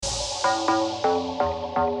What's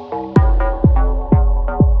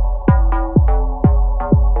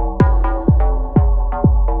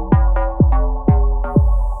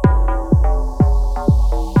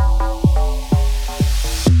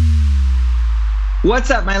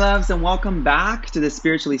up, my loves, and welcome back to the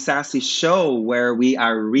Spiritually Sassy Show, where we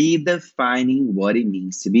are redefining what it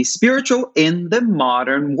means to be spiritual in the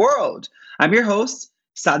modern world. I'm your host,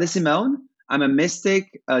 Sade Simone. I'm a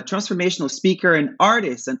mystic, a transformational speaker, an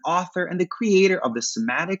artist, an author, and the creator of the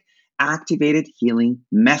Somatic Activated Healing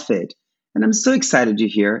Method. And I'm so excited you're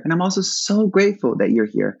here, and I'm also so grateful that you're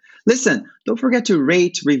here. Listen, don't forget to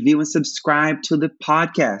rate, review, and subscribe to the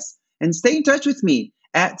podcast. And stay in touch with me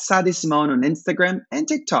at Sade Simone on Instagram and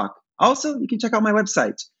TikTok. Also, you can check out my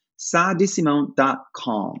website,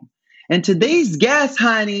 sadesimone.com. And today's guest,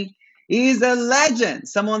 honey, is a legend,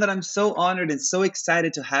 someone that I'm so honored and so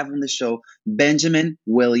excited to have on the show, Benjamin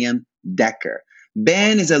William Decker.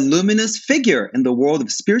 Ben is a luminous figure in the world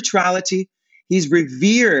of spirituality. He's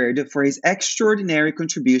revered for his extraordinary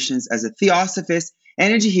contributions as a theosophist,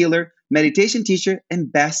 energy healer, meditation teacher,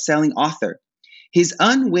 and best-selling author. His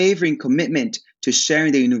unwavering commitment to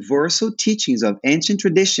sharing the universal teachings of ancient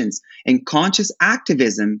traditions and conscious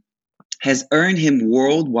activism has earned him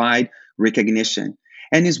worldwide recognition.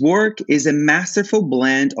 And his work is a masterful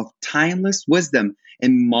blend of timeless wisdom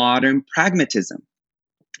and modern pragmatism.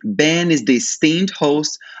 Ben is the esteemed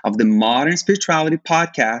host of the Modern Spirituality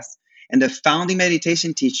podcast and the founding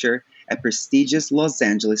meditation teacher at prestigious Los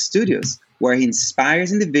Angeles studios, where he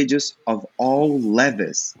inspires individuals of all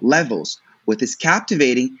levels with his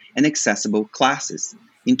captivating and accessible classes.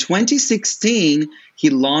 In 2016, he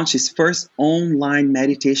launched his first online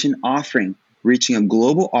meditation offering, reaching a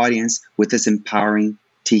global audience with his empowering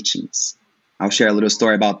teachings. I'll share a little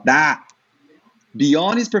story about that.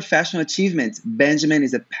 Beyond his professional achievements, Benjamin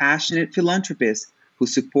is a passionate philanthropist who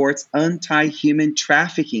supports anti-human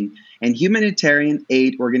trafficking and humanitarian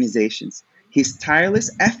aid organizations. His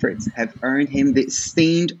tireless efforts have earned him the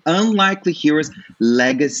esteemed Unlikely Heroes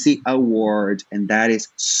Legacy Award, and that is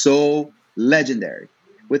so legendary.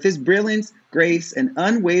 With his brilliance, grace, and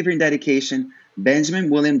unwavering dedication, Benjamin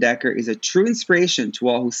William Decker is a true inspiration to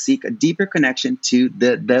all who seek a deeper connection to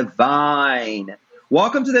the divine.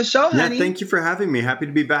 Welcome to the show, honey. Yeah, thank you for having me. Happy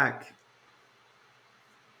to be back.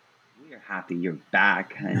 We are happy you're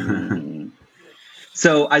back, honey.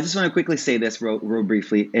 So I just want to quickly say this real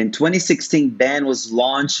briefly. In 2016, Ben was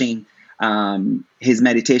launching his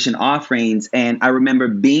meditation offerings. And I remember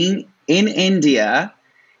being in India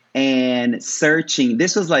and searching.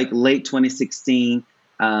 This was like late 2016.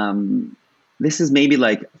 This is maybe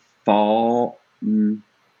like fall.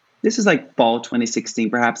 This is like fall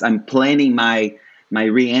 2016, perhaps. I'm planning my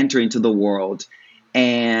re-entry into the world.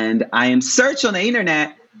 And I am searching on the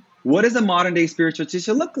internet. What does a modern day spiritual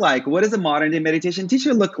teacher look like? What does a modern day meditation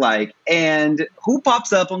teacher look like? And who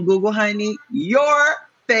pops up on Google, honey? Your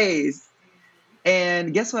face.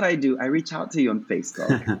 And guess what I do? I reach out to you on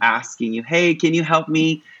Facebook asking you, hey, can you help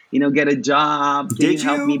me, get a job? Can you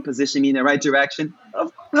help me position me in the right direction?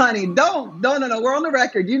 Oh, honey, don't. No. We're on the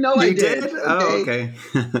record. I did. Okay? Oh, okay.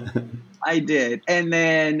 I did. And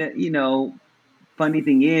then, funny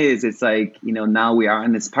thing is, it's like, now we are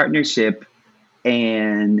in this partnership.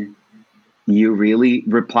 And you really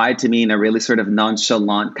replied to me in a really sort of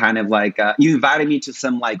nonchalant kind of like, you invited me to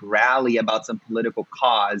some like rally about some political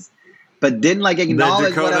cause, but didn't like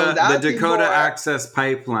acknowledge what I was asking the Dakota for. Access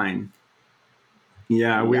Pipeline.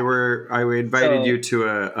 Yeah, I invited you to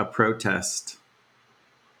a protest.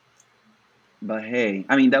 But hey,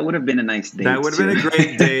 I mean, that would have been a nice date. That would have been a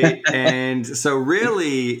great date. And so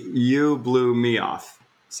really, you blew me off.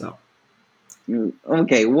 So.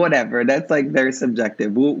 Okay, whatever. That's like very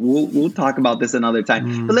subjective. We'll talk about this another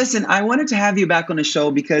time. But listen, I wanted to have you back on the show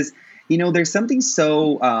because, there's something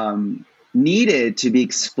so needed to be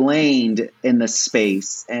explained in the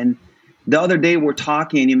space. And the other day we're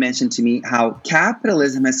talking and you mentioned to me how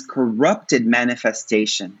capitalism has corrupted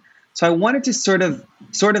manifestation. So I wanted to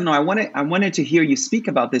I wanted to hear you speak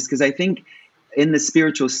about this because I think in the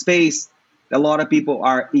spiritual space, a lot of people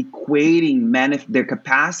are equating their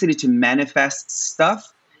capacity to manifest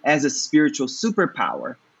stuff as a spiritual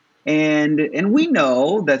superpower. And we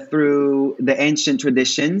know that through the ancient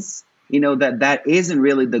traditions, that isn't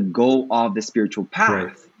really the goal of the spiritual path.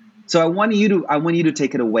 Right. So I want you to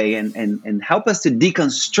take it away and help us to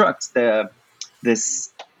deconstruct the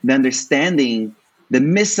understanding, the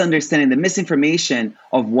misunderstanding, the misinformation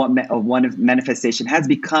of what manifestation has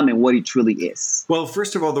become and what it truly is. Well,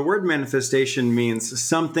 first of all, the word manifestation means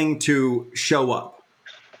something to show up.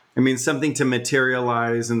 It means something to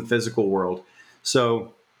materialize in the physical world.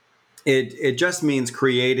 So it just means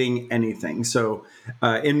creating anything. So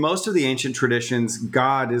in most of the ancient traditions,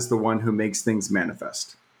 God is the one who makes things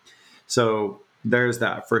manifest. So there's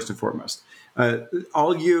that, first and foremost.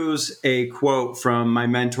 I'll use a quote from my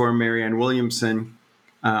mentor, Marianne Williamson,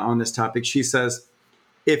 on this topic. She says,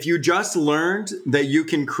 if you just learned that you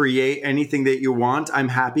can create anything that you want, I'm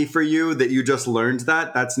happy for you that you just learned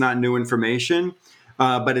that. That's not new information,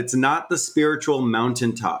 but it's not the spiritual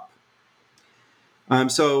mountaintop.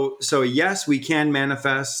 So yes, we can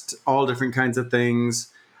manifest all different kinds of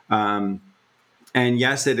things. And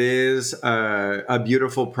yes, it is a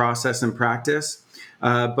beautiful process and practice.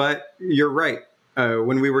 But you're right.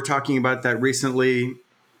 When we were talking about that recently,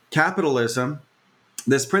 capitalism,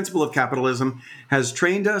 this principle of capitalism has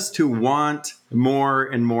trained us to want more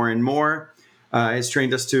and more and more. It's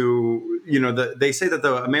trained us to, they say that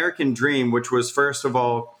the American dream, which was first of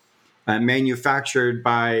all manufactured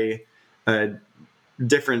by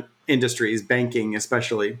different industries, banking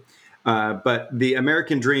especially, but the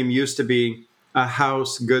American dream used to be a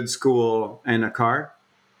house, good school, and a car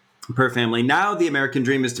per family. Now the American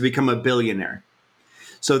dream is to become a billionaire.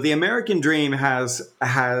 So the American dream has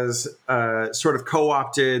sort of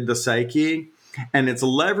co-opted the psyche, and it's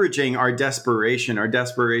leveraging our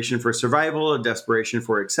desperation for survival, a desperation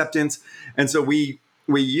for acceptance, and so we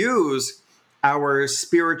use our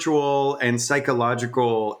spiritual and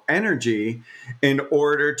psychological energy in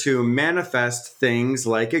order to manifest things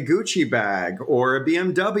like a Gucci bag or a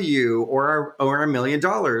BMW or $1 million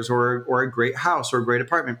or a great house or a great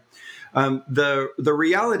apartment. The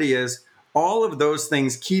reality is all of those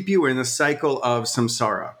things keep you in the cycle of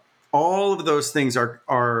samsara. All of those things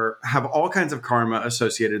are have all kinds of karma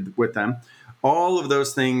associated with them. All of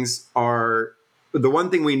those things are the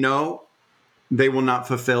one thing we know, they will not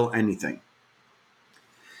fulfill anything.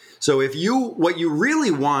 So what you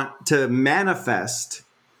really want to manifest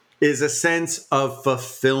is a sense of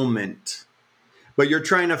fulfillment, but you're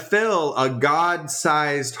trying to fill a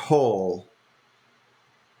God-sized hole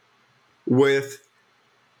with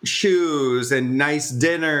shoes and nice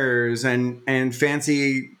dinners and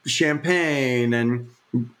fancy champagne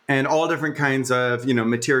and all different kinds of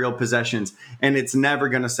material possessions, and it's never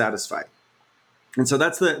going to satisfy. And so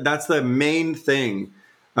that's the main thing,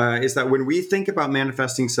 is that when we think about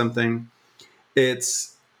manifesting something,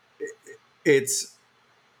 it's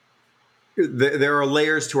there are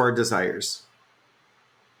layers to our desires.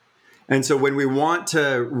 And so when we want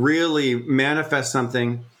to really manifest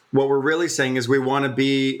something, what we're really saying is we want to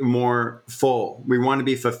be more full. We want to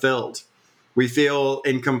be fulfilled. We feel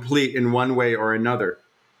incomplete in one way or another.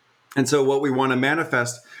 And so what we want to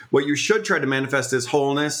manifest, what you should try to manifest is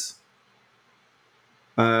wholeness,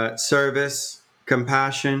 service,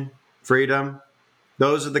 compassion, freedom.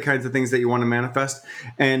 Those are the kinds of things that you want to manifest.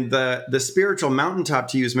 And the spiritual mountaintop,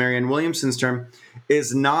 to use Marianne Williamson's term,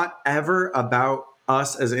 is not ever about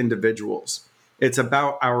us as individuals. It's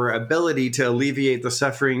about our ability to alleviate the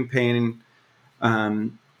suffering, pain,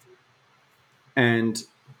 and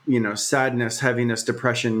sadness, heaviness,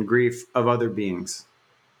 depression, grief of other beings.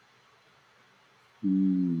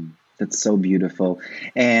 That's so beautiful.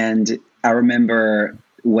 And I remember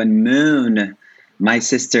when Moon, my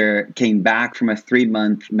sister, came back from a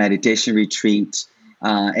 3-month meditation retreat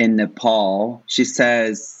in Nepal. She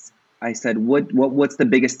says, I said, what's the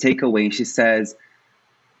biggest takeaway? And she says,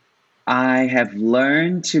 I have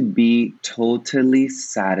learned to be totally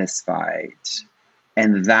satisfied.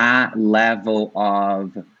 And that level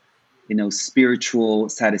of spiritual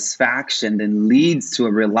satisfaction then leads to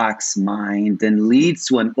a relaxed mind, then leads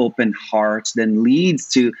to an open heart, then leads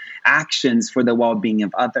to actions for the well-being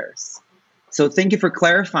of others. So thank you for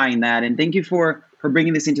clarifying that, and thank you for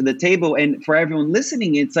bringing this into the table. And for everyone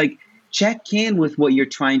listening, it's like, check in with what you're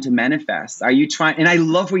trying to manifest. Are you trying? And I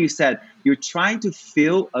love what you said. You're trying to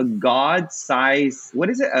fill a God-sized, what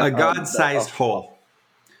is it? A God-sized hole.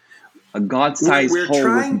 A God-sized hole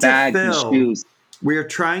with bags and shoes. We're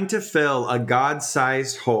trying to fill a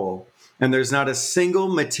God-sized hole, and there's not a single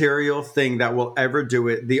material thing that will ever do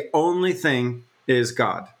it. The only thing is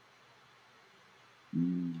God.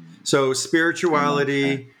 So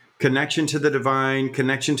spirituality, connection to the divine,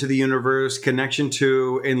 connection to the universe, connection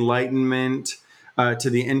to enlightenment, to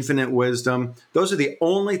the infinite wisdom. Those are the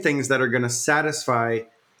only things that are going to satisfy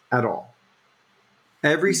at all.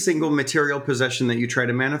 Every single material possession that you try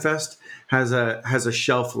to manifest has a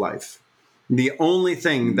shelf life. The only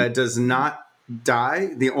thing that does not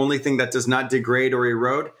die, the only thing that does not degrade or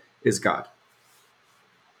erode is God.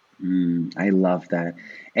 I love that.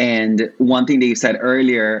 And one thing that you said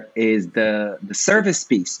earlier is the service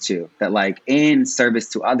piece too, that like in service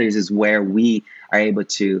to others is where we are able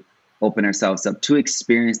to open ourselves up to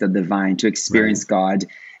experience the divine, to Right. experience God.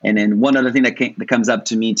 And then one other thing that comes up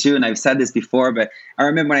to me too, and I've said this before, but I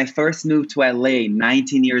remember when I first moved to LA,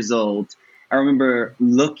 19 years old, I remember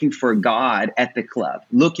looking for God at the club,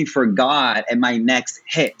 looking for God at my next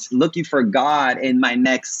hit, looking for God in my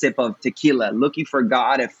next sip of tequila, looking for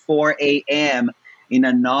God at 4 a.m. in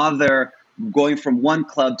another, going from one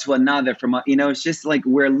club to another. It's just like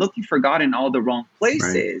we're looking for God in all the wrong Right.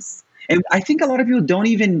 places. And I think a lot of people don't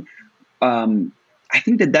even, I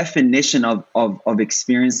think the definition of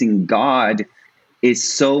experiencing God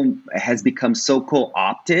has become so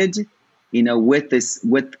co-opted,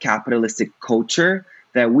 with capitalistic culture,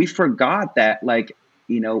 that we forgot that, like,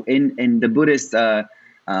 in the Buddhist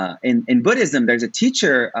in Buddhism, there's a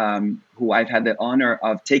teacher, who I've had the honor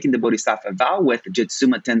of taking the Bodhisattva vow with,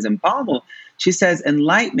 Jitsuma Tenzin Palmo. She says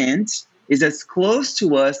enlightenment is as close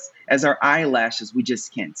to us as our eyelashes. We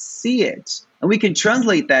just can't see it. And we can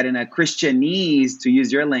translate that in a Christianese, to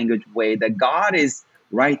use your language, way, that God is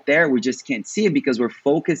right there. We just can't see it because we're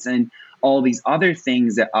focused on all these other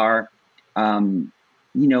things that are,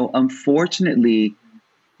 unfortunately,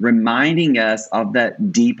 reminding us of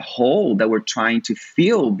that deep hole that we're trying to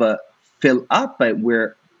fill up, but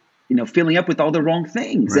we're, filling up with all the wrong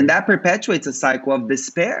things. And Right. that perpetuates a cycle of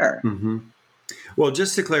despair. Hmm. Well,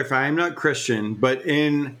 just to clarify, I'm not Christian, but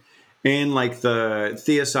in like the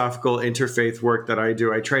theosophical interfaith work that I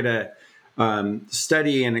do, I try to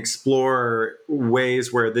study and explore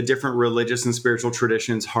ways where the different religious and spiritual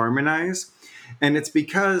traditions harmonize, and it's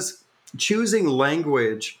because choosing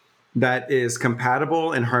language that is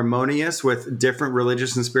compatible and harmonious with different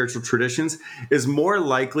religious and spiritual traditions is more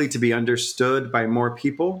likely to be understood by more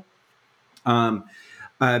people, um,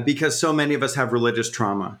 because so many of us have religious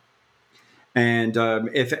trauma. And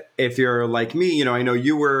if you're like me, I know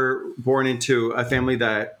you were born into a family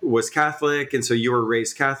that was Catholic, and so you were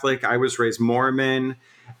raised Catholic. I was raised Mormon,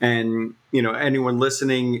 and anyone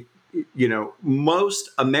listening, most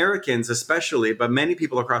Americans, especially, but many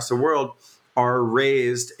people across the world are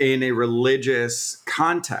raised in a religious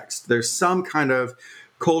context. There's some kind of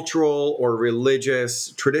cultural or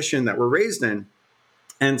religious tradition that we're raised in,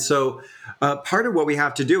 and so part of what we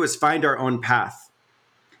have to do is find our own path,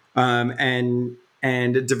 and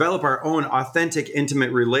develop our own authentic,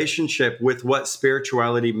 intimate relationship with what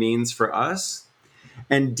spirituality means for us,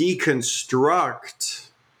 and deconstruct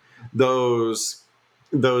those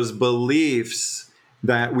those beliefs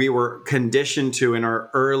that we were conditioned to in our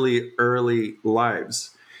early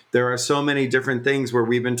lives. There are so many different things where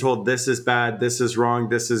we've been told this is bad, this is wrong,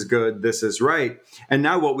 this is good, this is right. And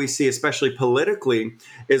now what we see, especially politically,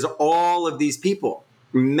 is all of these people,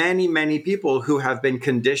 many people who have been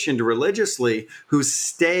conditioned religiously, who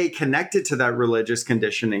stay connected to that religious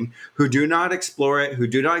conditioning, who do not explore it, who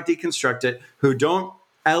do not deconstruct it, who don't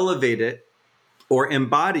elevate it or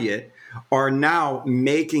embody it, are now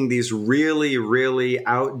making these really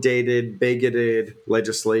outdated, bigoted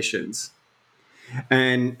legislations.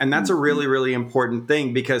 And that's a Mhm. really important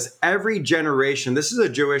thing, because every generation, this is a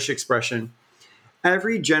Jewish expression,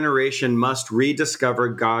 every generation must rediscover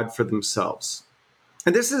God for themselves.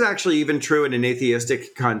 And this is actually even true in an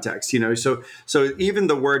atheistic context, so even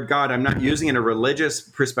the word God, I'm not using it in a religious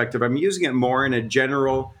perspective. I'm using it more in a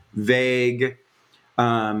general, vague,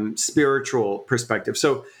 spiritual perspective.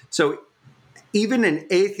 So even an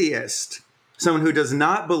atheist, someone who does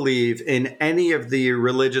not believe in any of the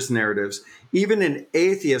religious narratives, even an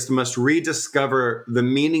atheist must rediscover the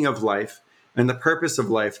meaning of life and the purpose of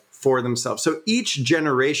life for themselves. So each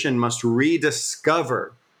generation must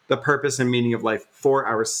rediscover the purpose and meaning of life for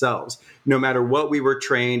ourselves, no matter what we were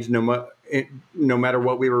trained, no matter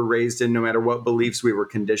what we were raised in, no matter what beliefs we were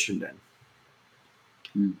conditioned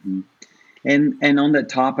in. Mhm. And on the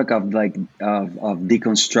topic of, like, of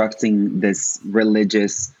deconstructing this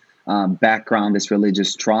religious background, this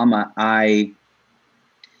religious trauma, and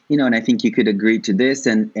I think you could agree to this,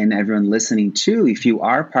 and everyone listening too. If you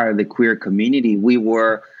are part of the queer community, we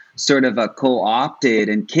were sort of co-opted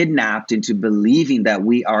and kidnapped into believing that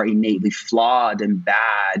we are innately flawed and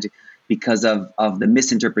bad because of the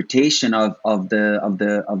misinterpretation of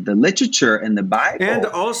the literature in the And Bible,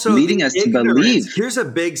 also the leading us to ignorance. believe. Here's a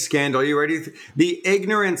big scandal. You ready? The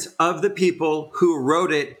ignorance of the people who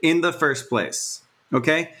wrote it in the first place.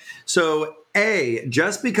 Okay. So, A,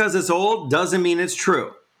 just because it's old doesn't mean it's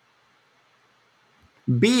true.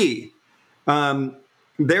 B, um,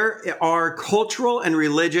 there are cultural and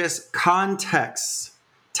religious contexts,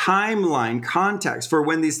 timeline context for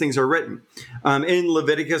when these things are written. In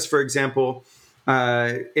Leviticus, for example,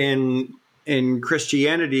 in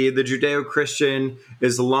Christianity, the Judeo-Christian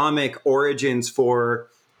Islamic origins for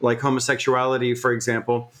like homosexuality, for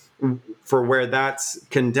example, for where that's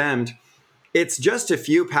condemned, it's just a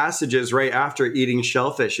few passages right after eating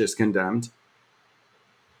shellfish is condemned.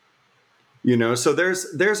 So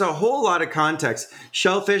there's a whole lot of context.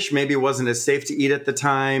 Shellfish maybe wasn't as safe to eat at the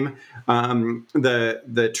time.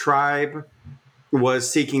 The tribe was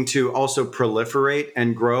seeking to also proliferate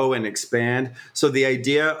and grow and expand. So the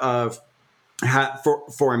idea of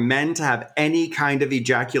for men to have any kind of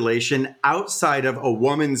ejaculation outside of a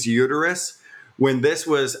woman's uterus, when this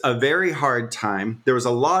was a very hard time, there was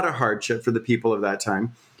a lot of hardship for the people of that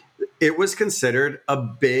time, it was considered a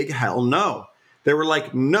big hell no. They were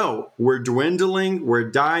like, no, we're dwindling, we're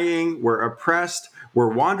dying, we're oppressed, we're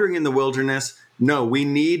wandering in the wilderness. No, we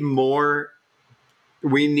need more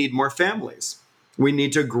families. We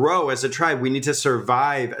need to grow as a tribe. We need to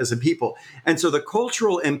survive as a people. And so the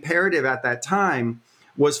cultural imperative at that time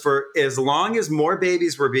was for as long as more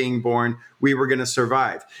babies were being born, we were going to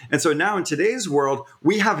survive. And so now in today's world,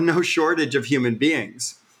 we have no shortage of human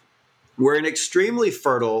beings. We're an extremely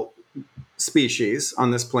fertile species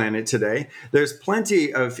on this planet today. There's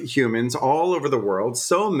plenty of humans all over the world,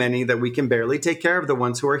 so many that we can barely take care of the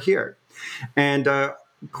ones who are here. And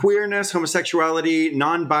queerness, homosexuality,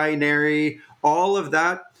 non-binary, all of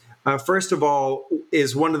that, first of all,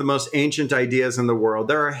 is one of the most ancient ideas in the world.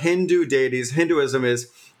 There are Hindu deities. Hinduism is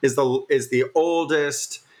the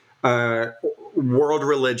oldest world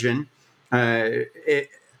religion. I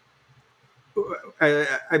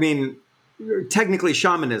mean, technically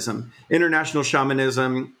shamanism, international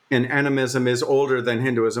shamanism and animism is older than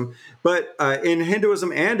Hinduism. But in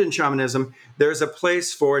Hinduism and in shamanism, there's a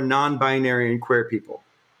place for non-binary and queer people.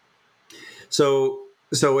 So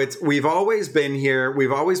we've always been here.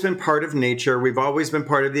 We've always been part of nature. We've always been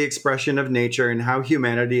part of the expression of nature and how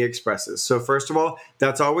humanity expresses. So first of all,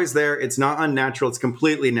 that's always there. It's not unnatural. It's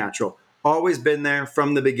completely natural. Always been there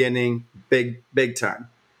from the beginning, big time.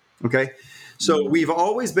 Okay. So we've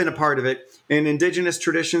always been a part of it. In indigenous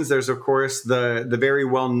traditions, there's, of course, the very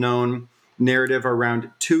well-known narrative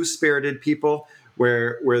around two-spirited people,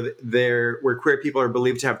 where queer people are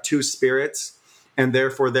believed to have two spirits, and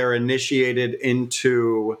therefore they're initiated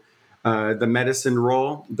into the medicine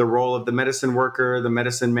role, the role of the medicine worker, the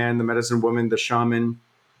medicine man, the medicine woman, the shaman,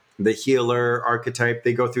 the healer archetype.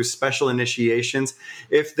 They go through special initiations.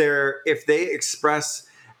 If they express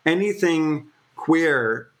anything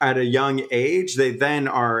queer at a young age, they then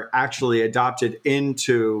are actually adopted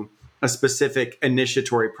into a specific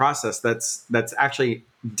initiatory process that's actually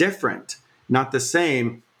different, not the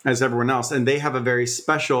same as everyone else. And they have a very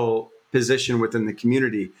special position within the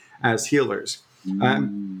community as healers.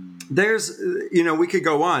 There's, we could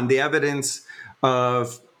go on. The evidence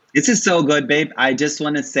of This is so good, babe. I just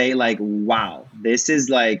want to say, like, wow, this is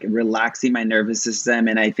like relaxing my nervous system.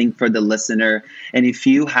 And I think for the listener, and if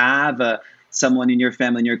you have someone in your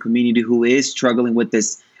family, in your community who is struggling with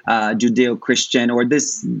this Judeo-Christian or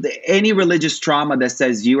this any religious trauma that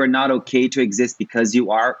says you are not okay to exist because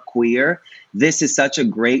you are queer, this is such a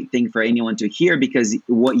great thing for anyone to hear, because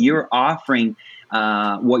what you're offering,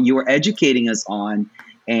 what you're educating us on,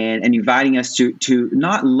 and inviting us to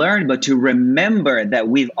not learn, but to remember that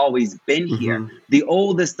we've always been here. The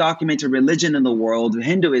oldest documented religion in the world,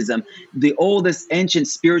 Hinduism, the oldest ancient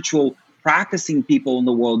spiritual practicing people in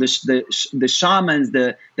the world, the shamans,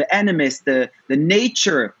 the animists, the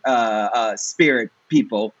nature spirit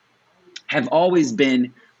people have always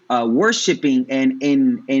been worshiping and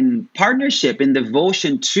in partnership, in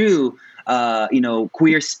devotion to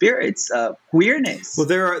queer spirits, queerness.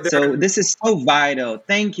 Well, so this is so vital.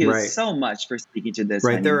 Thank you Right. so much for speaking to this.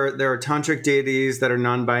 Right. Honey. There are tantric deities that are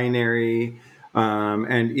non-binary,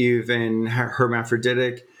 and even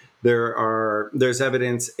hermaphroditic. There's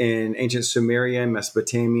evidence in ancient Sumeria and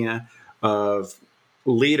Mesopotamia of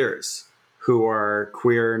leaders who are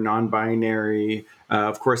queer, non-binary.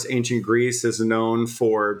 Of course, ancient Greece is known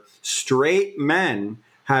for straight men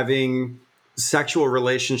having sexual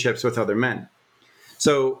relationships with other men.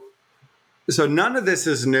 So none of this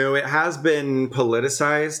is new. It has been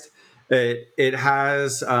politicized. It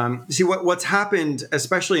has see what's happened,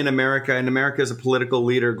 especially in America, and America is a political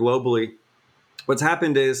leader globally. What's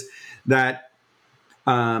happened is that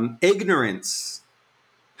ignorance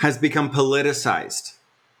has become politicized.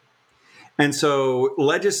 And so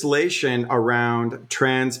legislation around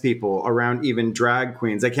trans people, around even drag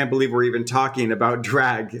queens, I can't believe we're even talking about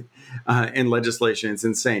drag in legislation. It's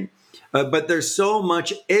insane. But there's so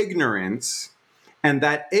much ignorance, and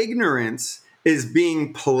that ignorance is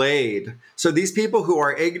being played. So these people who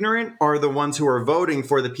are ignorant are the ones who are voting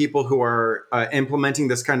for the people who are implementing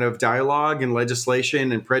this kind of dialogue and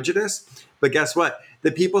legislation and prejudice. But guess what?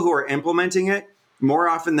 The people who are implementing it, more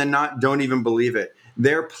often than not, don't even believe it.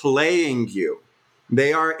 They're playing you.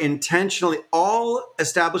 They are intentionally, all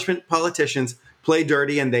establishment politicians play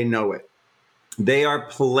dirty and they know it. They are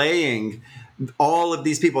playing all of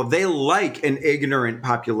these people. They like an ignorant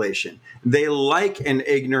population. They like an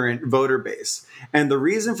ignorant voter base. And the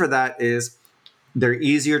reason for that is they're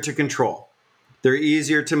easier to control. They're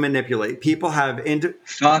easier to manipulate. People have,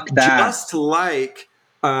 Fuck that. just like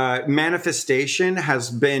manifestation has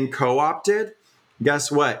been co opted,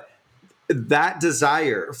 guess what? That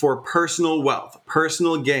desire for personal wealth,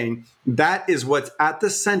 personal gain, that is what's at the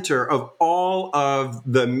center of all of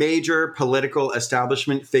the major political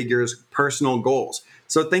establishment figures' personal goals.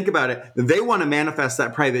 So think about it. They want to manifest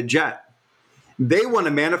that private jet. They want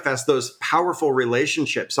to manifest those powerful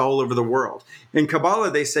relationships all over the world. In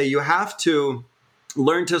Kabbalah, they say you have to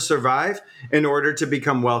learn to survive in order to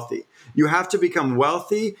become wealthy. You have to become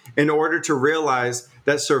wealthy in order to realize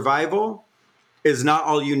that survival is not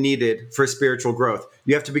all you needed for spiritual growth.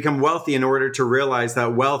 You have to become wealthy in order to realize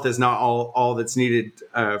that wealth is not all that's needed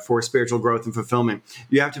for spiritual growth and fulfillment.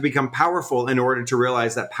 You have to become powerful in order to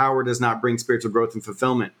realize that power does not bring spiritual growth and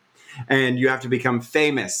fulfillment. And you have to become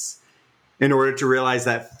famous in order to realize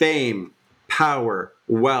that fame, power,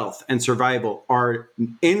 wealth, and survival are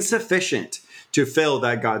insufficient to fill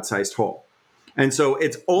that God-sized hole. And so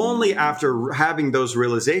it's only after having those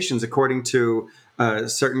realizations, according to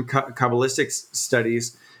certain Kabbalistic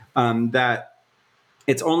studies, that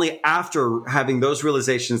it's only after having those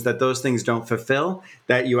realizations that those things don't fulfill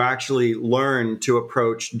that you actually learn to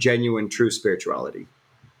approach genuine, true spirituality.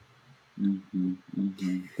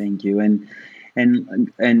 Thank you. And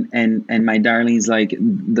my darlings, like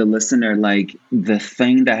the listener, like the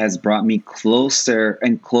thing that has brought me closer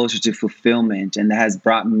and closer to fulfillment, and that has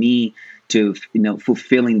brought me to,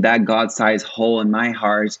 fulfilling that God-sized hole in my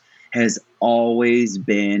heart, has always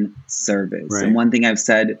been service. Right. And one thing I've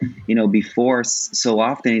said, before so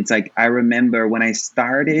often, it's like, I remember when I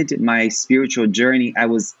started my spiritual journey, I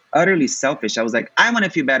was utterly selfish. I was like, I want to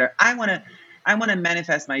feel better. I want to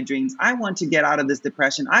manifest my dreams. I want to get out of this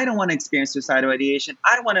depression. I don't want to experience suicidal ideation.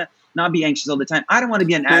 I don't want to not be anxious all the time. I don't want to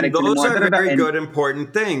be an addict and those anymore. are very good,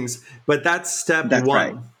 important things, but that's step That's one.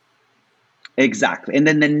 right. Exactly. And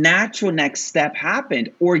then the natural next step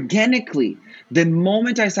happened organically. The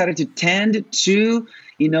moment I started to tend to,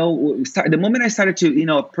 the moment I started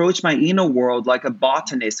to, approach my inner world like a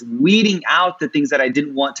botanist, weeding out the things that I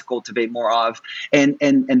didn't want to cultivate more of,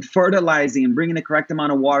 and fertilizing and bringing the correct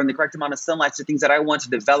amount of water and the correct amount of sunlight to things that I want to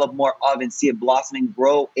develop more of and see it blossom and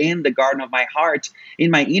grow in the garden of my heart,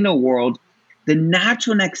 in my inner world. The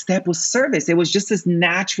natural next step was service. It was just this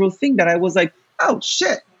natural thing that I was like, oh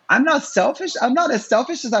shit, I'm not selfish. I'm not as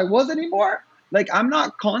selfish as I was anymore. Like, I'm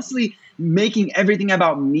not constantly making everything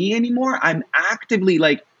about me anymore. I'm actively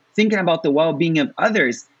like thinking about the well-being of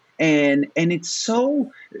others. And it's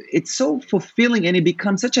so fulfilling, and it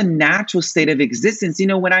becomes such a natural state of existence.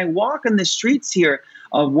 When I walk on the streets here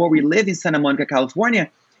of where we live in Santa Monica,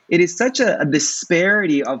 California, it is such a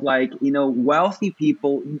disparity of wealthy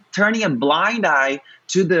people turning a blind eye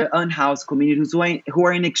to the unhoused communities who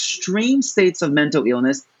are in extreme states of mental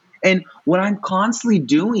illness. And what I'm constantly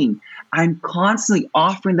doing, I'm constantly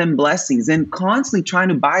offering them blessings and constantly trying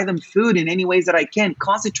to buy them food in any ways that I can,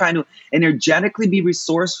 constantly trying to energetically be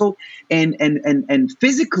resourceful and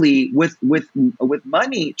physically with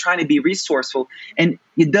money, trying to be resourceful. And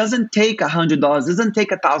it doesn't take $100, it doesn't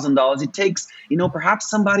take $1,000. It takes,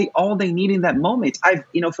 perhaps somebody all they need in that moment. I've,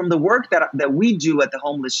 from the work that we do at the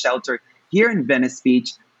homeless shelter here in Venice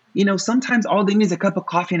Beach, sometimes all they need is a cup of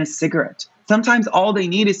coffee and a cigarette. Sometimes all they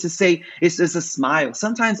need is to say, it's just a smile.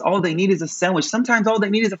 Sometimes all they need is a sandwich. Sometimes all they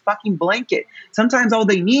need is a fucking blanket. Sometimes all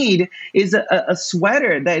they need is a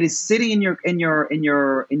sweater that is sitting in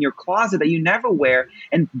your closet that you never wear,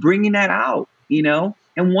 and bringing that out,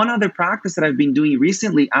 And one other practice that I've been doing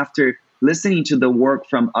recently, after listening to the work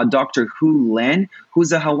from Dr. Hu Len,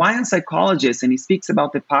 who's a Hawaiian psychologist, and he speaks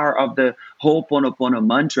about the power of the Ho'oponopono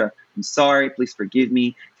mantra. I'm sorry, please forgive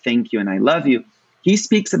me. Thank you, and I love you. He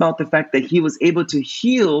speaks about the fact that he was able to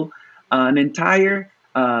heal an entire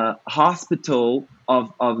hospital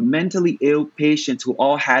of mentally ill patients who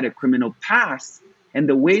all had a criminal past. And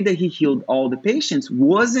the way that he healed all the patients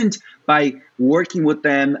wasn't by working with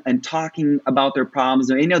them and talking about their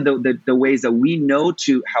problems or any of the ways that we know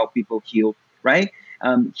to help people heal, right?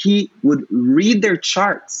 He would read their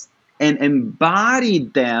charts and embody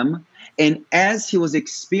them. And as he was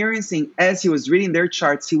reading their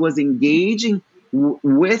charts, he was engaging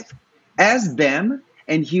with as them,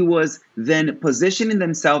 and he was then positioning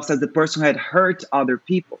themselves as the person who had hurt other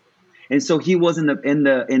people. And so he was in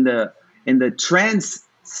the trance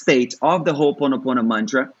state of the Ho'oponopono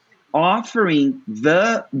mantra, offering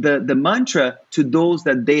the mantra to those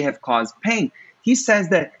that they have caused pain. He says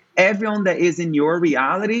that everyone that is in your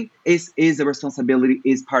reality is a responsibility,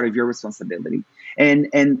 is part of your responsibility.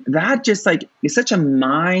 And that just like is such a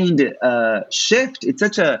mind shift. It's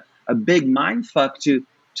such a big mind fuck to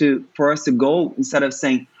for us to go, instead of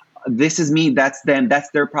saying this is me, that's them, that's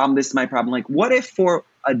their problem, this is my problem. Like, what if for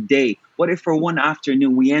a day, what if for one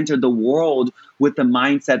afternoon we enter the world with the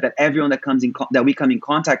mindset that everyone that that we come in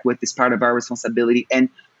contact with is part of our responsibility, and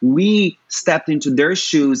we stepped into their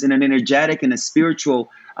shoes in an energetic and a spiritual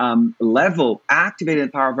level, activated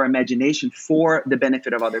the power of our imagination for the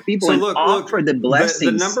benefit of other people, So and look, offer the the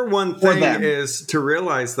blessings number one for thing them. is to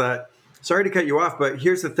realize that, sorry to cut you off, but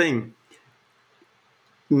here's the thing.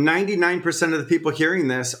 99% of the people hearing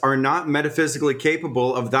this are not metaphysically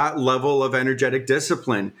capable of that level of energetic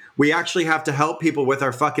discipline. We actually have to help people with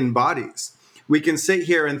our fucking bodies. We can sit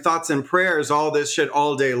here in thoughts and prayers, all this shit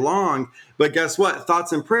all day long, but guess what?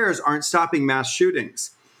 Thoughts and prayers aren't stopping mass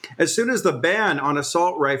shootings. As soon as the ban on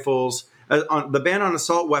assault rifles, the ban on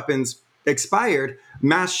assault weapons expired,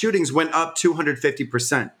 mass shootings went up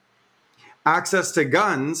 250%. Access to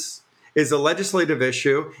guns is a legislative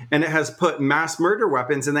issue, and it has put mass murder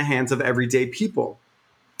weapons in the hands of everyday people.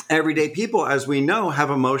 Everyday people, as we know, have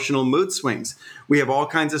emotional mood swings. We have all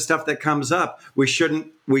kinds of stuff that comes up. We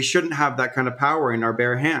shouldn't have that kind of power in our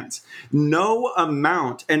bare hands. No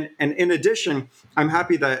amount, and in addition, I'm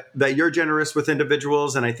happy that you're generous with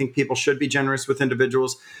individuals, and I think people should be generous with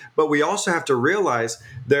individuals. But we also have to realize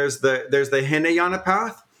there's the Hinayana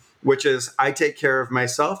path, which is I take care of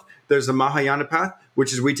myself. There's a Mahayana path,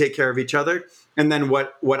 which is we take care of each other. And then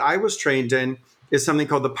what I was trained in is something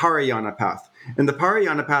called the Parayana path. And the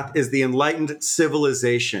Parayana path is the enlightened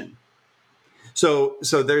civilization. So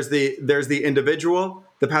there's the individual,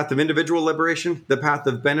 the path of individual liberation, the path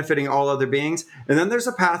of benefiting all other beings, and then there's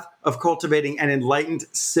a path of cultivating an enlightened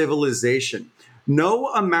civilization.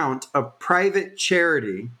 No amount of private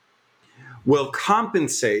charity will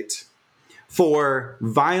compensate for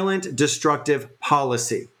violent, destructive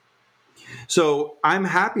policy. So I'm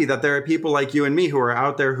happy that there are people like you and me who are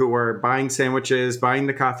out there who are buying sandwiches, buying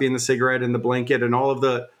the coffee and the cigarette and the blanket and all of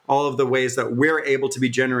the ways that we're able to be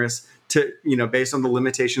generous to, based on the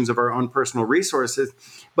limitations of our own personal resources.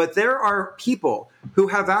 But there are people who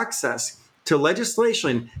have access to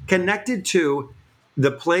legislation connected to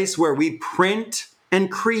the place where we print and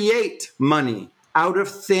create money out of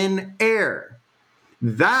thin air.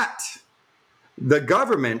 That the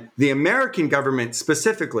government, the American government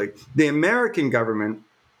specifically, the American government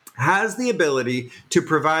has the ability to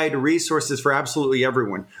provide resources for absolutely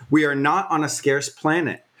everyone. We are not on a scarce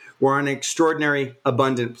planet. We're on an extraordinary,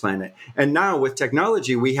 abundant planet. And now with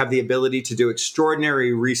technology, we have the ability to do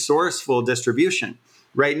extraordinary, resourceful distribution.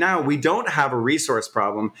 Right now, we don't have a resource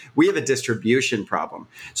problem. We have a distribution problem.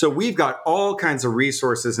 So we've got all kinds of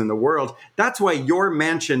resources in the world. That's why your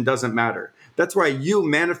mansion doesn't matter. That's why you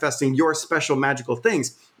manifesting your special magical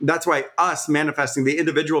things, that's why us manifesting, the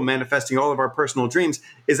individual manifesting all of our personal dreams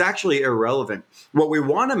is actually irrelevant. What we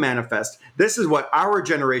want to manifest, this is what our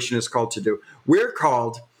generation is called to do. We're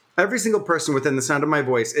called, every single person within the sound of my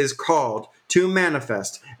voice is called to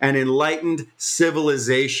manifest an enlightened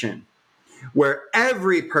civilization where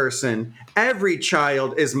every person, every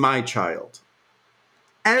child is my child.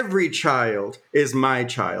 Every child is my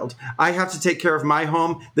child. I have to take care of my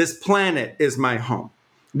home. This planet is my home.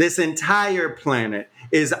 This entire planet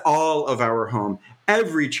is all of our home.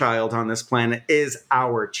 Every child on this planet is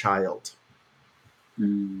our child.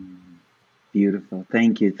 Beautiful.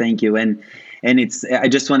 Thank you. Thank you. And it's, I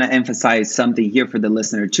just want to emphasize something here for the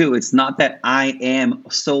listener too. It's not that I am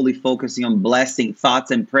solely focusing on blessing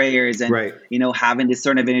thoughts and prayers and, Right. having this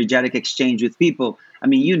sort of energetic exchange with people. I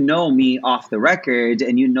mean, you know me off the record,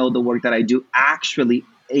 and you know the work that I do actually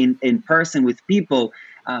in person with people.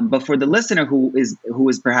 But for the listener who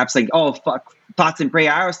is perhaps like, oh, fuck, thoughts and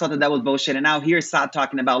prayer, I always thought that was bullshit. And now here's Saad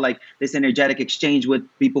talking about like this energetic exchange with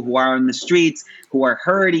people who are on the streets, who are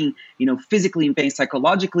hurting, physically in pain,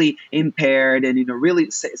 psychologically impaired, and really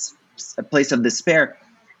a place of despair.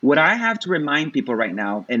 What I have to remind people right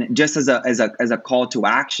now, and just as a call to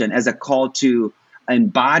action, as a call to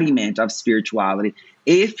embodiment of spirituality,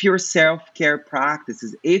 if your self-care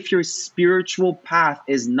practices, if your spiritual path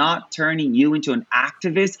is not turning you into an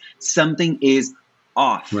activist, something is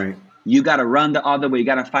off. Right. You got to run the other way. You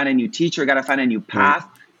got to find a new teacher. You got to find a new path.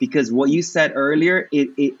 Right. Because what you said earlier,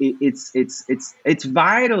 it's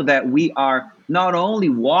vital that we are not only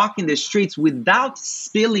walking the streets without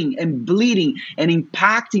spilling and bleeding and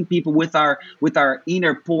impacting people with our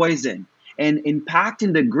inner poison. and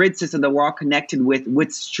impacting the grid system that we're all connected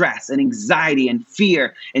with stress and anxiety and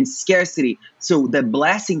fear and scarcity. So the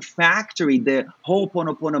blessing factory, the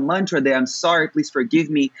Ho'oponopono mantra, the I'm sorry, please forgive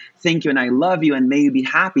me, thank you, and I love you, and may you be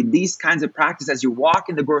happy. These kinds of practices, as you walk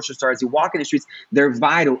in the grocery store, as you walk in the streets, they're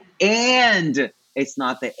vital. And it's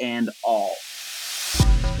not the end all.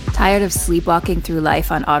 Tired of sleepwalking through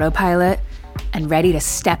life on autopilot and ready to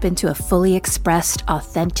step into a fully expressed,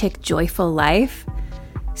 authentic, joyful life?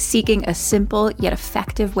 Seeking a simple yet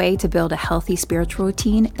effective way to build a healthy spiritual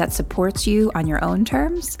routine that supports you on your own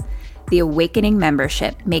terms? The Awakening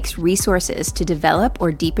membership makes resources to develop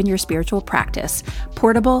or deepen your spiritual practice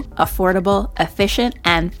portable, affordable, efficient,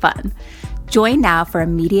 and fun. Join now for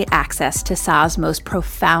immediate access to SA's most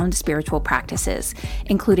profound spiritual practices,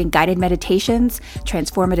 including guided meditations,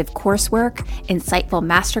 transformative coursework, insightful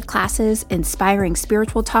masterclasses, inspiring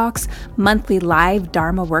spiritual talks, monthly live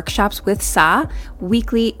Dharma workshops with Sa,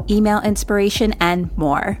 weekly email inspiration, and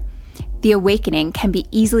more. The Awakening can be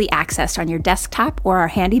easily accessed on your desktop or our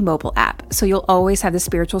handy mobile app, so you'll always have the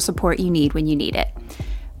spiritual support you need when you need it.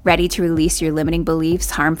 Ready to release your limiting beliefs,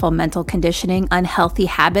 harmful mental conditioning, unhealthy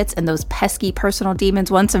habits, and those pesky personal demons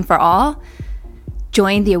once and for all?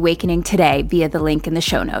 Join the Awakening today via the link in the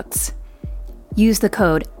show notes. Use the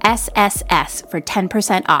code SSS for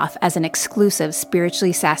 10% off as an exclusive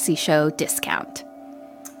Spiritually Sassy Show discount.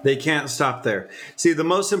 They can't stop there. See, the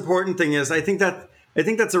most important thing is, I think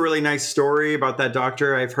that's a really nice story about that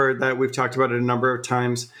doctor. I've heard that. We've talked about it a number of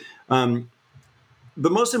times. The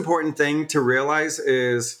most important thing to realize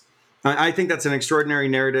is, I think that's an extraordinary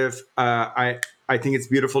narrative. I think it's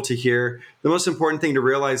beautiful to hear. The most important thing to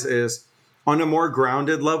realize is, on a more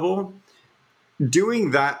grounded level,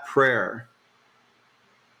 doing that prayer,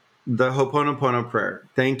 the Ho'oponopono prayer.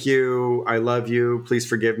 Thank you. I love you. Please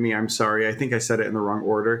forgive me. I'm sorry. I think I said it in the wrong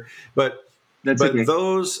order. But That's okay.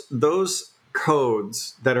 those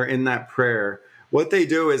codes that are in that prayer, what they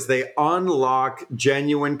do is they unlock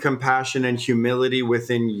genuine compassion and humility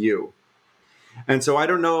within you. And so I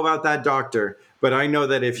don't know about that doctor, but I know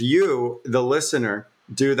that if you, the listener,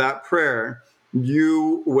 do that prayer,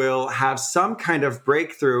 you will have some kind of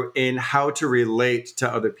breakthrough in how to relate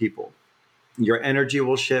to other people. Your energy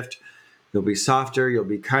will shift. You'll be softer. You'll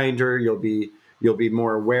be kinder. You'll be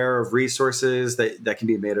more aware of resources that can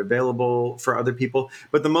be made available for other people.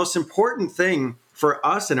 But the most important thing for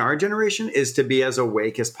us in our generation is to be as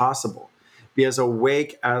awake as possible. Be as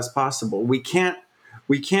awake as possible. We can't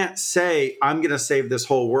say, I'm going to save this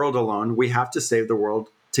whole world alone. We have to save the world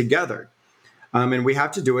together. And we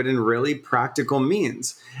have to do it in really practical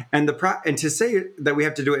means. And to say that we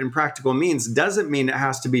have to do it in practical means doesn't mean it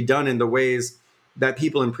has to be done in the ways that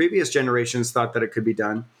people in previous generations thought that it could be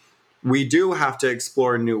done. We do have to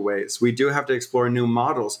explore new ways. We do have to explore new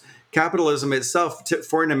models. Capitalism itself,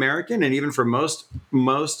 for an American, and even for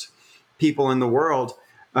most people in the world,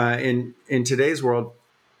 in today's world,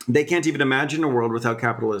 they can't even imagine a world without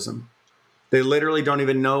capitalism. They literally don't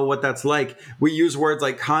even know what that's like. We use words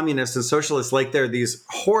like communist and socialist like they're these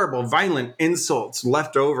horrible, violent insults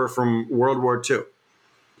left over from World War II.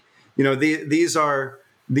 You know, these are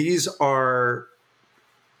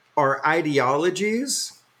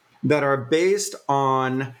ideologies that are based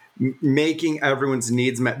on making everyone's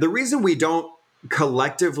needs met. The reason we don't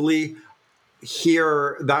collectively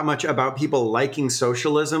hear that much about people liking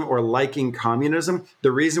socialism or liking communism,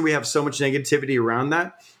 the reason we have so much negativity around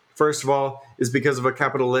that, first of all, is because of a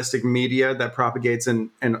capitalistic media that propagates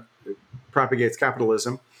and propagates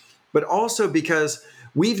capitalism, but also because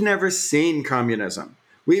we've never seen communism.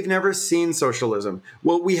 We've never seen socialism.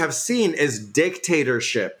 What we have seen is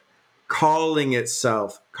dictatorship calling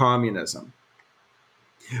itself communism.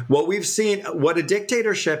 What we've seen, what a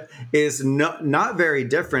dictatorship is not very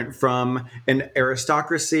different from an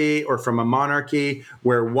aristocracy or from a monarchy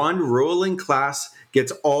where one ruling class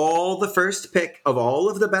gets all the first pick of all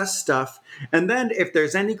of the best stuff. And then if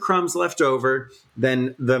there's any crumbs left over,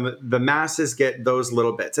 then the masses get those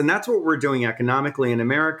little bits. And that's what we're doing economically in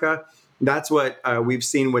America. That's what we've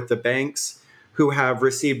seen with the banks who have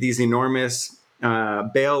received these enormous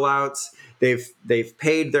bailouts. They've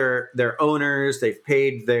paid their owners, they've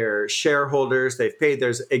paid their shareholders, they've paid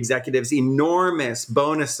their executives enormous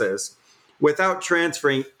bonuses without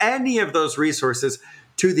transferring any of those resources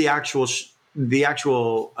to the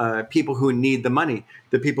actual people who need the money,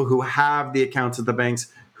 the people who have the accounts at the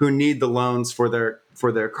banks, who need the loans for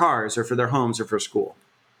their cars or for their homes or for school.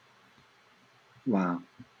 Wow.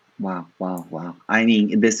 I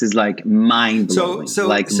mean, this is like mind blowing. So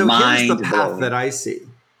like here's the path mind blowing. that I see.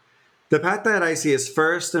 The path that I see is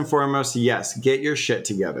first and foremost, yes, get your shit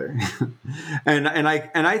together. and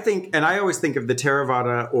I always think of the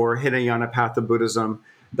Theravada or Hinayana path of Buddhism,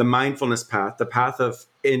 the mindfulness path, the path of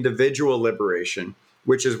individual liberation,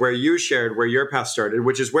 which is where you shared where your path started,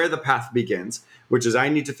 which is where the path begins, which is I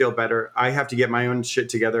need to feel better. I have to get my own shit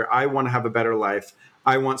together. I want to have a better life.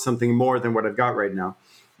 I want something more than what I've got right now.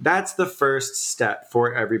 That's the first step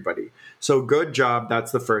for everybody. So good job.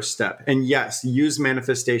 That's the first step. And yes, use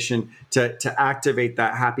manifestation to activate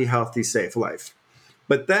that happy, healthy, safe life.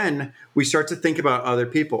 But then we start to think about other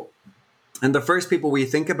people. And the first people we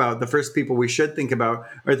think about, the first people we should think about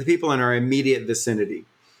are the people in our immediate vicinity.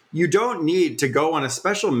 You don't need to go on a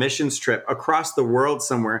special missions trip across the world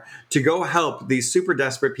somewhere to go help these super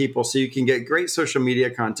desperate people so you can get great social media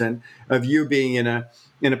content of you being in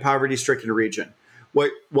a poverty-stricken region.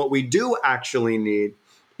 What we do actually need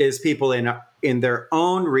is people in their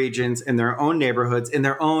own regions, in their own neighborhoods, in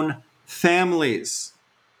their own families,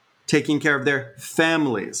 taking care of their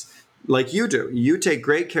families like you do. You take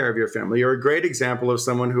great care of your family. You're a great example of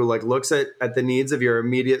someone who looks at the needs of your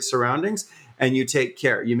immediate surroundings, and you take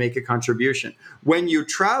care. You make a contribution. When you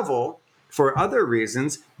travel for other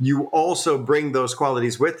reasons, you also bring those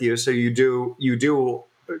qualities with you. So you do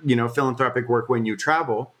philanthropic work when you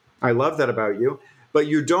travel. I love that about you. But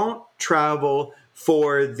you don't travel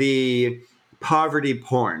for the poverty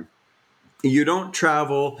porn. You don't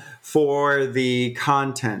travel for the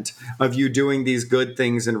content of you doing these good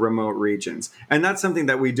things in remote regions. And that's something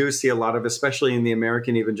that we do see a lot of, especially in the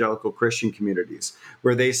American evangelical Christian communities,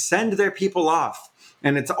 where they send their people off.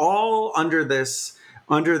 And it's all under this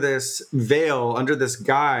veil, under this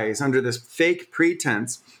guise, under this fake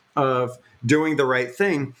pretense of doing the right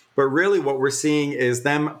thing. But really what we're seeing is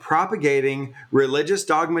them propagating religious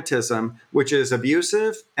dogmatism, which is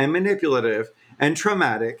abusive and manipulative and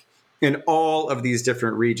traumatic in all of these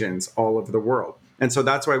different regions all over the world. And so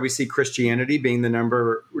that's why we see Christianity being the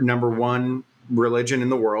number one religion in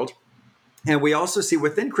the world. And we also see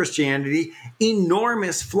within Christianity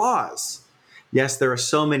enormous flaws. Yes, there are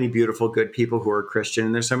so many beautiful, good people who are Christian,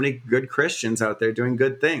 and there's so many good Christians out there doing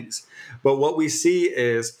good things. But what we see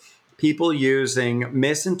is people using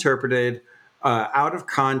misinterpreted, out of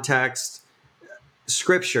context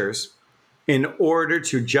scriptures in order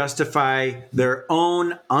to justify their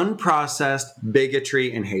own unprocessed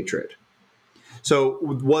bigotry and hatred. So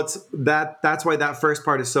that's why that first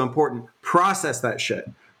part is so important. Process that shit.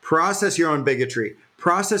 Process your own bigotry.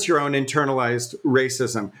 Process your own internalized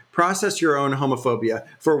racism. Process your own homophobia.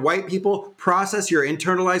 For white people, process your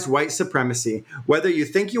internalized white supremacy. Whether you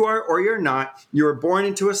think you are or you're not, you were born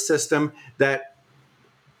into a system that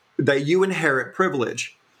you inherit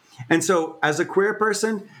privilege. And so as a queer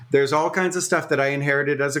person, there's all kinds of stuff that I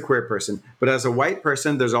inherited as a queer person. But as a white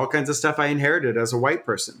person, there's all kinds of stuff I inherited as a white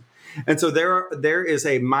person. And so there is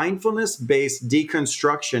a mindfulness-based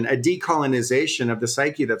deconstruction, a decolonization of the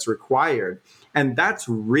psyche that's required. And that's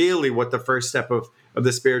really what the first step of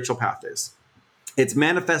the spiritual path is. It's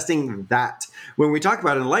manifesting that. When we talk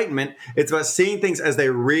about enlightenment, it's about seeing things as they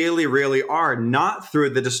really, really are, not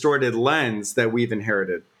through the distorted lens that we've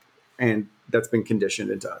inherited and that's been conditioned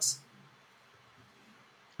into us.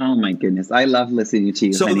 Oh my goodness. I love listening to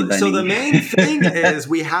you, Honey Bunny. So the main thing is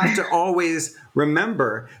we have to always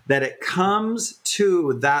remember that it comes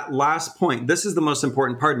to that last point. This is the most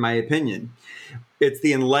important part, in my opinion. It's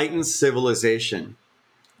the enlightened civilization.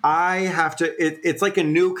 It's like a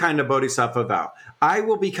new kind of bodhisattva vow. I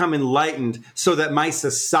will become enlightened so that my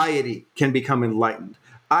society can become enlightened.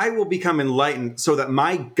 I will become enlightened so that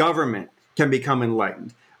my government can become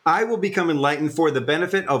enlightened. I will become enlightened for the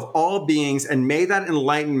benefit of all beings, and may that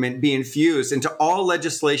enlightenment be infused into all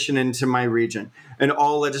legislation into my region and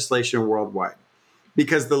all legislation worldwide.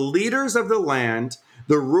 Because the leaders of the land,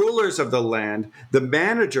 the rulers of the land, the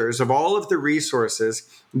managers of all of the resources,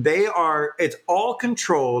 it's all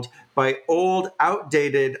controlled by old,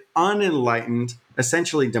 outdated, unenlightened,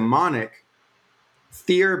 essentially demonic,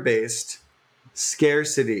 fear-based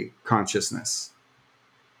scarcity consciousness.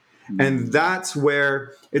 And that's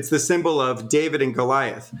where it's the symbol of David and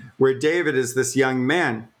Goliath, where David is this young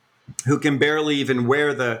man who can barely even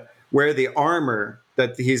wear the armor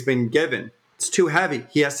that he's been given. It's too heavy.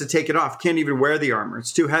 He has to take it off. Can't even wear the armor.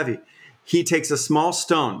 It's too heavy. He takes a small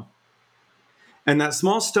stone, and that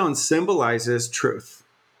small stone symbolizes truth.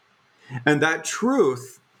 And that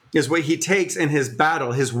truth is what he takes in his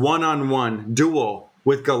battle, his one-on-one duel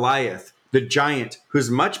with Goliath, the giant who's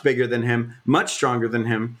much bigger than him, much stronger than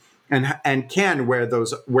him, and can wear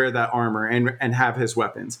that armor and have his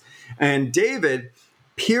weapons. And David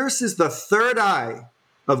pierces the third eye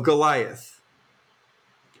of Goliath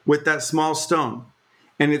with that small stone.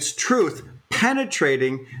 and it's truth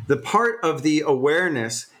penetrating the part of the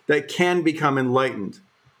awareness that can become enlightened.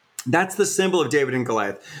 That's the symbol of David and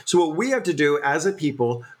Goliath. So what we have to do as a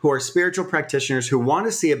people who are spiritual practitioners who want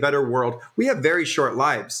to see a better world, we have very short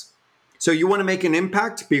lives. So you want to make an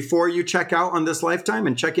impact before you check out on this lifetime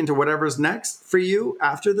and check into whatever's next for you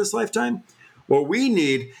after this lifetime? What we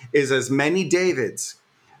need is as many Davids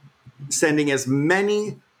sending as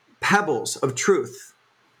many pebbles of truth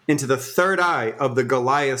into the third eye of the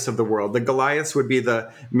Goliaths of the world. The Goliaths would be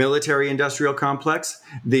the military industrial complex,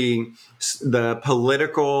 the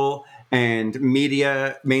political and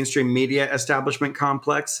media, mainstream media establishment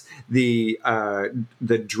complex, the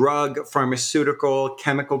drug, pharmaceutical,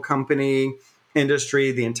 chemical company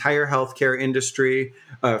industry, the entire healthcare industry,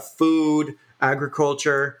 food,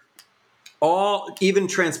 agriculture, all, even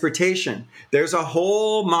transportation. There's a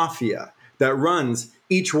whole mafia that runs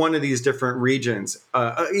each one of these different regions,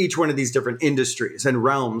 each one of these different industries and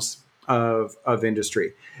realms of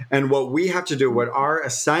industry. And what we have to do, what our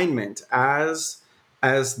assignment as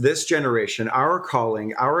this generation, our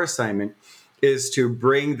calling, our assignment is to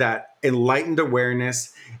bring that enlightened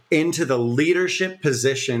awareness into the leadership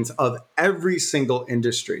positions of every single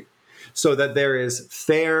industry so that there is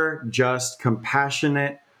fair, just,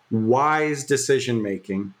 compassionate, wise decision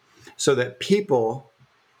making so that people,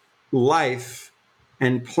 life,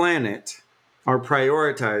 and planet are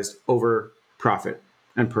prioritized over profit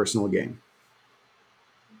and personal gain.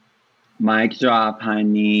 Mic drop,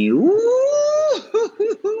 honey. Ooh.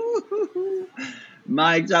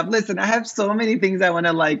 Mic drop. Listen, I have so many things I want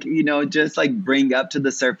to just bring up to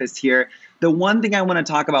the surface here. The one thing I want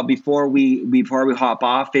to talk about before we hop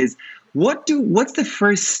off is what's the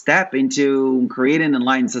first step into creating an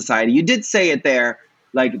enlightened society? You did say it there,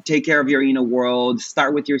 like take care of your inner world,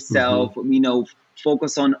 start with yourself,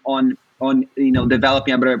 focus on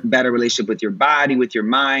developing a better relationship with your body, with your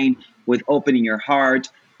mind, with opening your heart.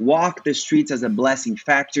 Walk the streets as a blessing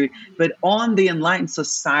factory. But on the enlightened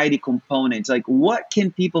society component, like what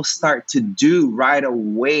can people start to do right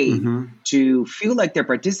away to feel like they're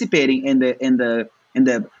participating in the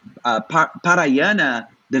Parayana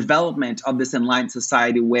development of this enlightened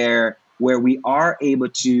society where we are able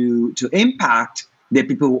to impact the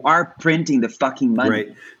people who are printing the fucking money?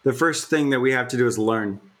 Right. The first thing that we have to do is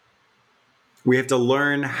learn. We have to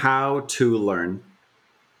learn how to learn.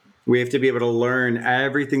 We have to be able to learn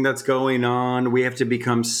everything that's going on. We have to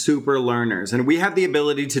become super learners. And we have the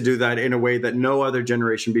ability to do that in a way that no other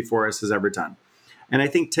generation before us has ever done. And I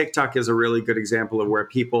think TikTok is a really good example of where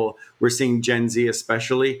we're seeing Gen Z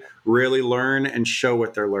especially, really learn and show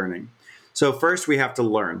what they're learning. So first, we have to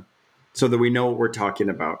learn so that we know what we're talking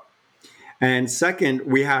about. And second,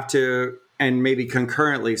 we have to, and maybe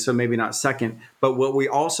concurrently, so maybe not second, but what we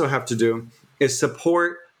also have to do is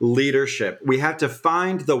support leadership. We have to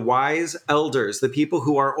find the wise elders, the people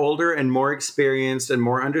who are older and more experienced and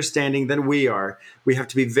more understanding than we are. We have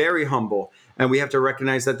to be very humble, and we have to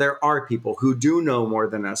recognize that there are people who do know more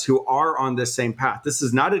than us, who are on this same path. This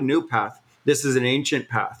is not a new path. This is an ancient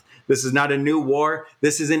path. This is not a new war.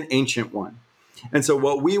 This is an ancient one. And so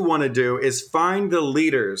what we want to do is find the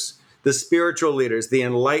leaders, the spiritual leaders, the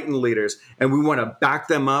enlightened leaders, and we want to back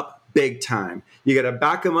them up big time. You got to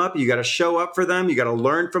back them up. You got to show up for them. You got to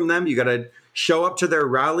learn from them. You got to show up to their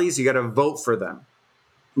rallies. You got to vote for them.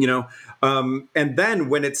 And then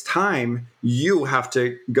when it's time, you have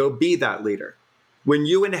to go be that leader. When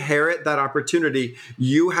you inherit that opportunity,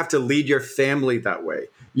 you have to lead your family that way.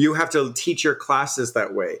 You have to teach your classes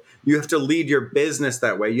that way. You have to lead your business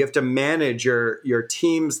that way. You have to manage your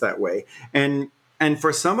teams that way. And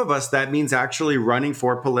for some of us, that means actually running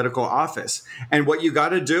for political office. And what you got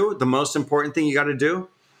to do, the most important thing you got to do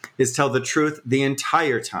is tell the truth the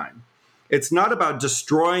entire time. It's not about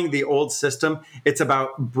destroying the old system. It's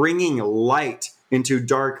about bringing light into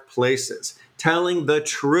dark places, telling the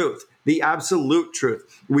truth, the absolute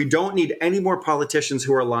truth. We don't need any more politicians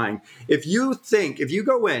who are lying. If you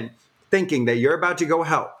go in thinking that you're about to go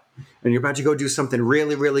help, and you're about to go do something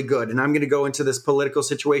really, really good, and I'm going to go into this political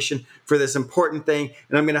situation for this important thing,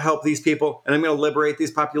 and I'm going to help these people, and I'm going to liberate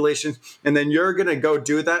these populations, and then you're going to go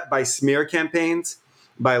do that by smear campaigns,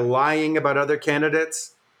 by lying about other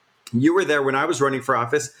candidates. You were there when I was running for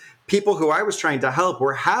office. People who I was trying to help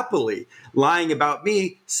were happily lying about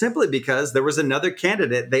me simply because there was another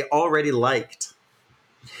candidate they already liked.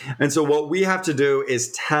 And so what we have to do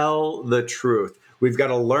is tell the truth. We've got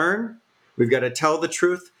to learn, we've got to tell the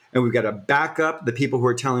truth, and we've got to back up the people who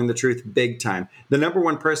are telling the truth big time. The number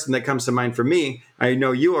one person that comes to mind for me, I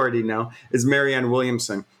know you already know, is Marianne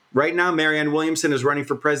Williamson. Right now, Marianne Williamson is running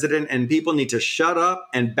for president, and people need to shut up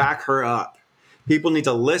and back her up. People need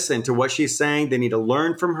to listen to what she's saying. They need to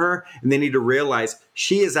learn from her, and they need to realize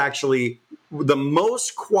she is actually the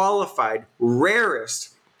most qualified, rarest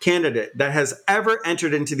candidate that has ever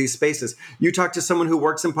entered into these spaces. You talk to someone who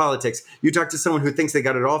works in politics, you talk to someone who thinks they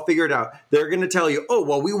got it all figured out. They're going to tell you, oh,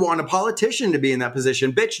 well, we want a politician to be in that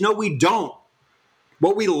position. Bitch, no, we don't.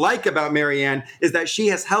 What we like about Marianne is that she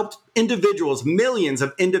has helped individuals, millions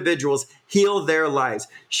of individuals, heal their lives.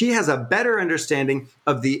 She has a better understanding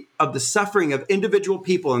of the suffering of individual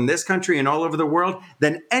people in this country and all over the world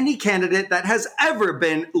than any candidate that has ever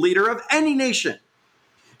been leader of any nation.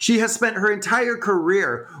 She has spent her entire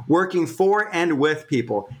career working for and with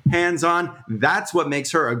people, hands on. That's what makes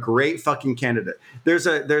her a great fucking candidate. There's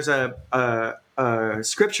a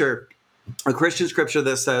scripture, a Christian scripture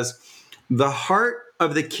that says, "The heart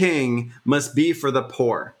of the king must be for the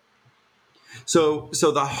poor." So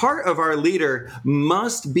the heart of our leader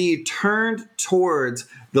must be turned towards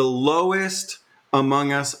the lowest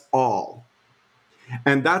among us all.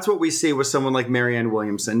 And that's what we see with someone like Marianne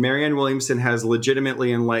Williamson. Marianne Williamson has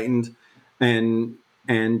legitimately enlightened and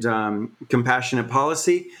compassionate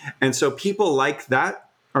policy. And so people like that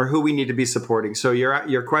are who we need to be supporting. So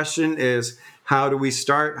your question is, how do we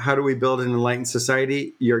start? How do we build an enlightened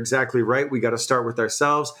society? You're exactly right. We got to start with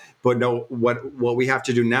ourselves. But no, what we have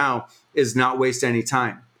to do now is not waste any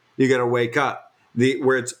time. You got to wake up.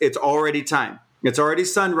 Where it's already time. It's already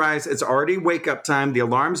sunrise. It's already wake up time. The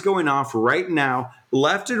alarm's going off right now,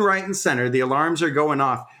 left and right and center. The alarms are going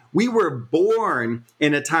off. We were born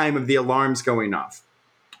in a time of the alarms going off.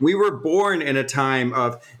 We were born in a time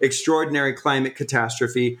of extraordinary climate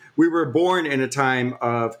catastrophe. We were born in a time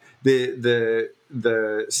of the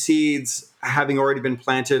seeds having already been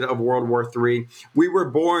planted of World War III. We were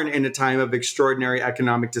born in a time of extraordinary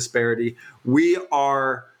economic disparity. We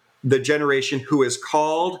are the generation who is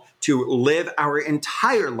called to live our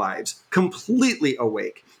entire lives completely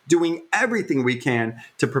awake, doing everything we can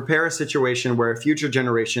to prepare a situation where a future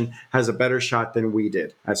generation has a better shot than we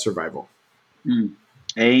did at survival. Mm.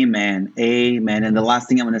 Amen. Amen. And the last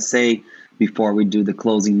thing I'm going to say before we do the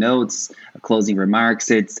closing notes, closing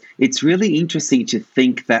remarks, it's really interesting to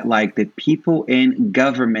think that like the people in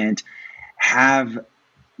government have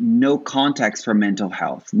no context for mental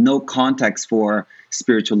health, no context for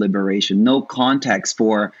spiritual liberation, no context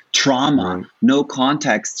for trauma, Right. no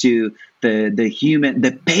context to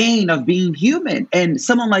the pain of being human. And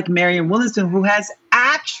someone like Marianne Williamson, who has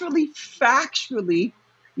actually factually,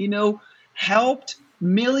 helped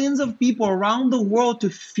millions of people around the world to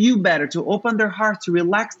feel better, to open their hearts, to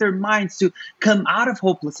relax their minds, to come out of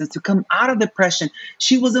hopelessness, to come out of depression.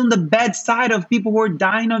 She was on the bedside of people who were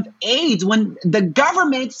dying of AIDS when the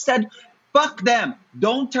government said, fuck them.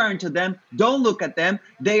 Don't turn to them. Don't look at them.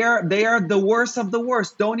 They are the worst of the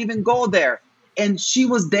worst. Don't even go there. And she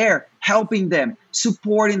was there helping them,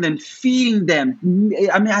 supporting them, feeding them.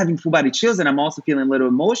 I'm having full body chills and I'm also feeling a little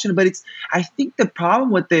emotional, but I think the problem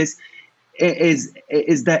with this is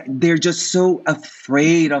that they're just so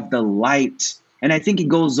afraid of the light. And I think it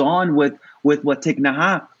goes on with what Thich Nhat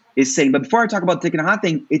Hanh is saying. But before I talk about Thich Nhat Hanh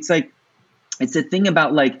thing, it's a thing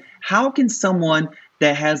about like, how can someone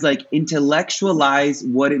that has like intellectualized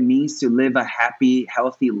what it means to live a happy,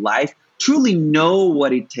 healthy life truly know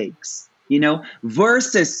what it takes,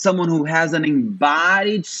 versus someone who has an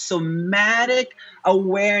embodied somatic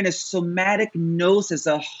awareness, somatic gnosis,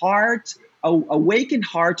 awakened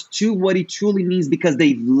heart to what it truly means because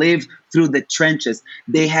they've lived through the trenches.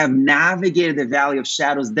 They have navigated the valley of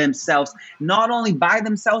shadows themselves, not only by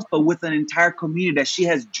themselves, but with an entire community that she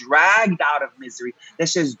has dragged out of misery, that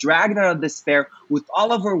she has dragged out of despair with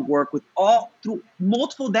all of her work, through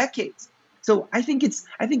multiple decades. So I think it's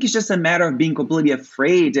just a matter of being completely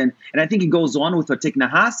afraid. And I think it goes on with what Thich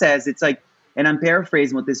Nhat Hanh says. It's like, and I'm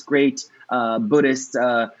paraphrasing what this great Buddhist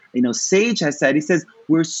sage has said. He says,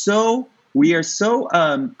 he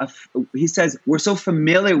says, we're so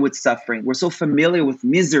familiar with suffering, we're so familiar with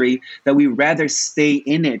misery that we rather stay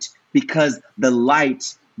in it because the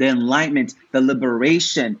light, the enlightenment, the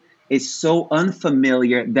liberation is so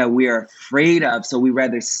unfamiliar that we are afraid of. So we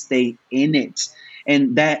rather stay in it.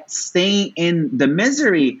 And that staying in the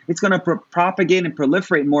misery, it's going to propagate and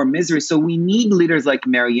proliferate more misery. So we need leaders like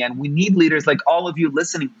Marianne. We need leaders like all of you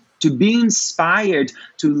listening to be inspired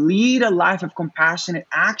to lead a life of compassionate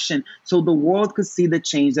action so the world could see the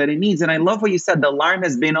change that it needs. And I love what you said. The alarm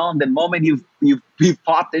has been on the moment you've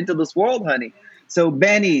popped into this world, honey. So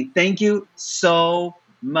Benny, thank you so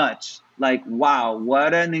much. Like, wow,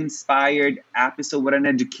 what an inspired episode. What an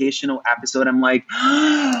educational episode. I'm like,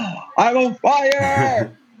 I'm on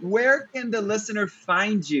fire. where can the listener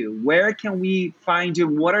find you? Where can we find you?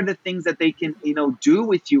 What are the things that they can, do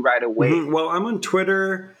with you right away? Well, I'm on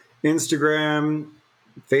Twitter, Instagram,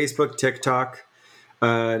 Facebook, TikTok.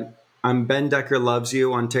 Uh, I'm Ben Decker Loves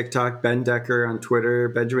You on TikTok, Ben Decker on Twitter,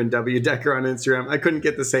 Benjamin W. Decker on Instagram. I couldn't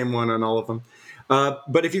get the same one on all of them.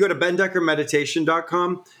 But if you go to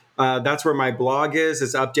bendeckermeditation.com, that's where my blog is.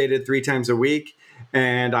 It's updated 3 times a week.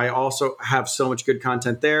 And I also have so much good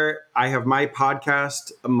content there. I have my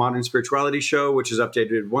podcast, a Modern Spirituality Show, which is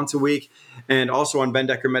updated once a week. And also on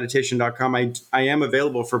bendeckermeditation.com, I am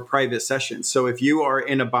available for private sessions. So if you are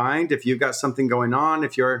in a bind, if you've got something going on,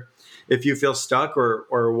 if you feel stuck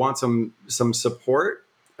or want some support,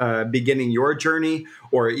 beginning your journey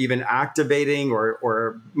or even activating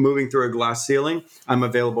or moving through a glass ceiling, I'm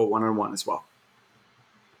available one-on-one as well.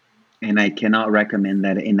 And I cannot recommend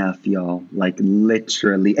that enough, y'all. Like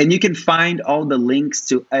literally. And you can find all the links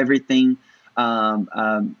to everything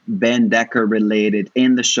Ben Decker related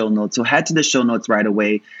in the show notes. So head to the show notes right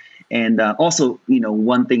away. And also,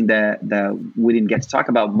 one thing that we didn't get to talk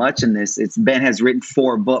about much in this, it's Ben has written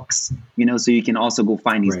 4 books, so you can also go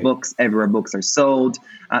find these books everywhere books are sold.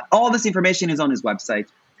 All this information is on his website.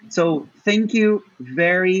 So thank you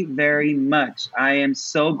very, very much. I am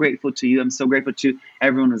so grateful to you. I'm so grateful to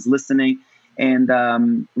everyone who's listening. And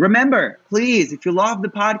remember, please, if you love the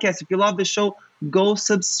podcast, if you love the show, go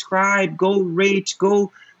subscribe, go rate,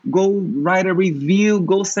 go write a review,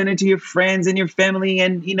 go send it to your friends and your family,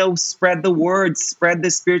 and spread the word, spread the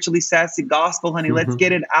spiritually sassy gospel, honey. Let's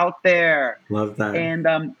get it out there. Love that. And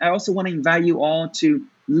I also want to invite you all to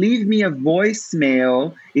leave me a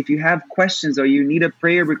voicemail if you have questions or you need a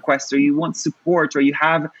prayer request or you want support or you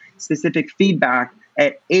have specific feedback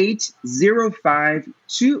at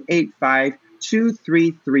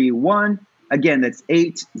 805-285-2331. Again, that's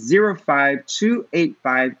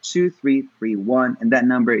 805-285-2331. And that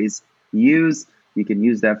number is used. You can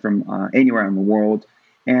use that from anywhere in the world.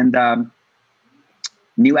 And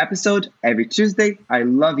new episode every Tuesday. I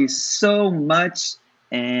love you so much.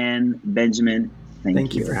 And Benjamin,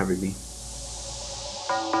 thank you for having me.